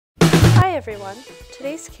Hi everyone!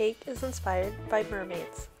 Today's cake is inspired by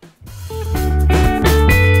mermaids.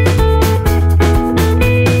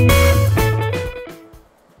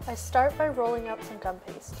 I start by rolling out some gum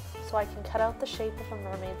paste so I can cut out the shape of a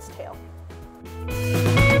mermaid's tail.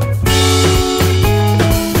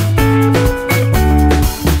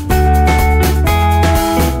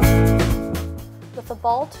 With a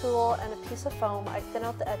ball tool and a piece of foam, I thin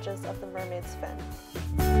out the edges of the mermaid's fin.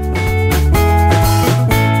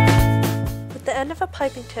 With the end of a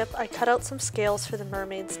piping tip, I cut out some scales for the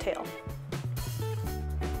mermaid's tail.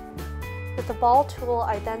 With the ball tool,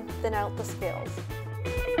 I then thin out the scales.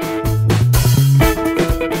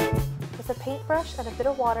 With a paintbrush and a bit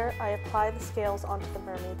of water, I apply the scales onto the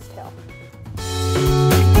mermaid's tail.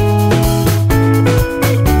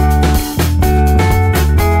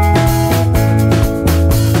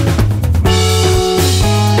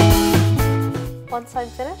 Once I'm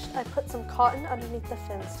finished, I put some cotton underneath the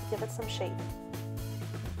fins to give it some shape.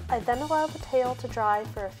 I then allow the tail to dry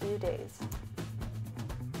for a few days.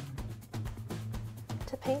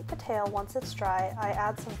 To paint the tail once it's dry, I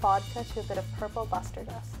add some vodka to a bit of purple luster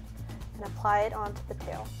dust and apply it onto the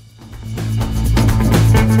tail.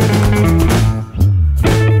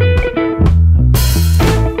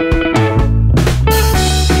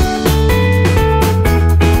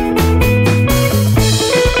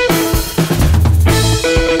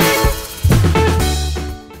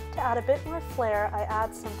 A bit more flair, I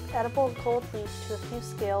add some edible gold leaf to a few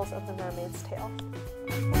scales of the mermaid's tail.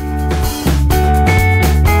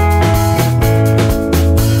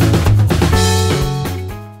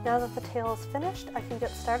 Now that the tail is finished, I can get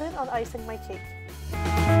started on icing my cake.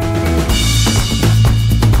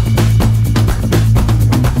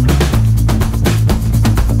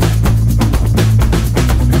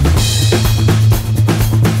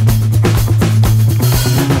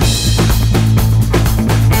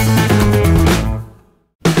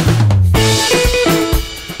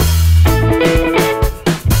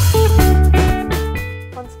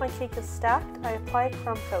 My cake is stacked, I apply a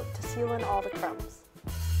crumb coat to seal in all the crumbs.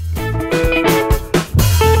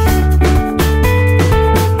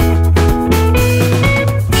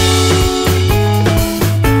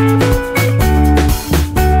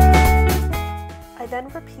 I then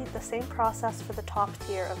repeat the same process for the top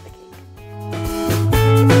tier of the cake.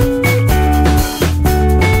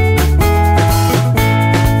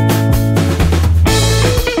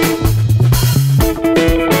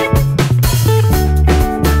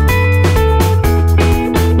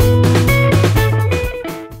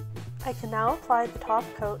 I can now apply the top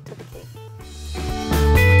coat to the cake.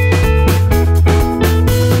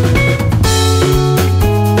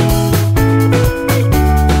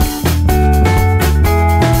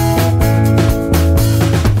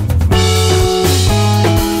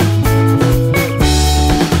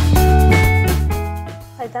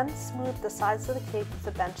 I then smooth the sides of the cake with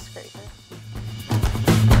a bench scraper.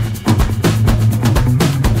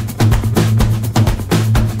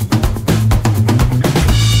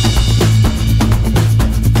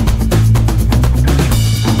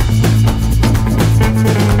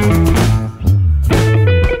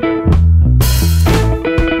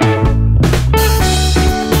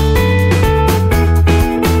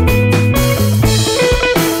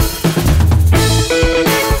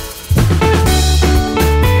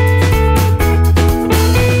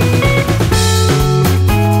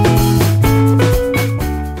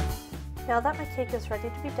 Now that my cake is ready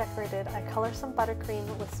to be decorated, I color some buttercream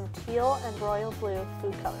with some teal and royal blue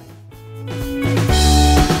food coloring.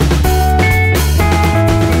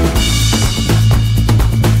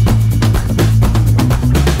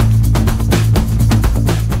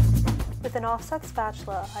 With an offset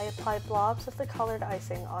spatula, I apply blobs of the colored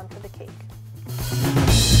icing onto the cake.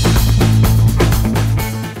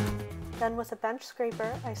 Then with a bench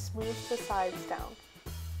scraper, I smooth the sides down.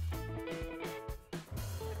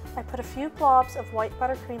 I put a few blobs of white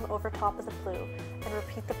buttercream over top of the blue and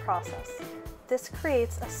repeat the process. This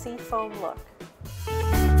creates a sea foam look.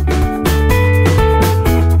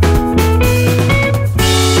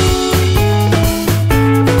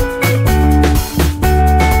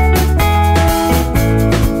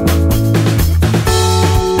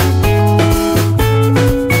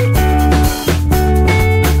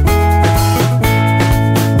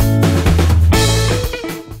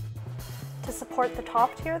 To support the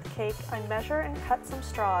top tier of the cake, I measure and cut some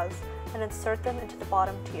straws and insert them into the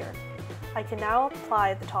bottom tier. I can now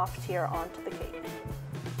apply the top tier onto the cake.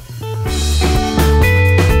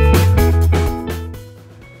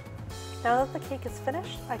 Now that the cake is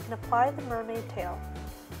finished, I can apply the mermaid tail.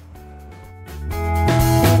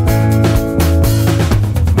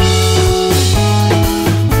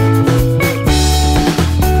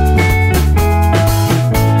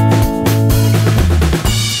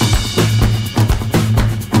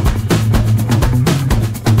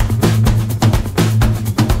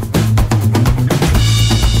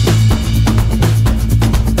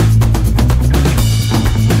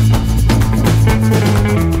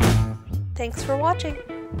 Thanks for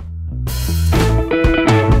watching!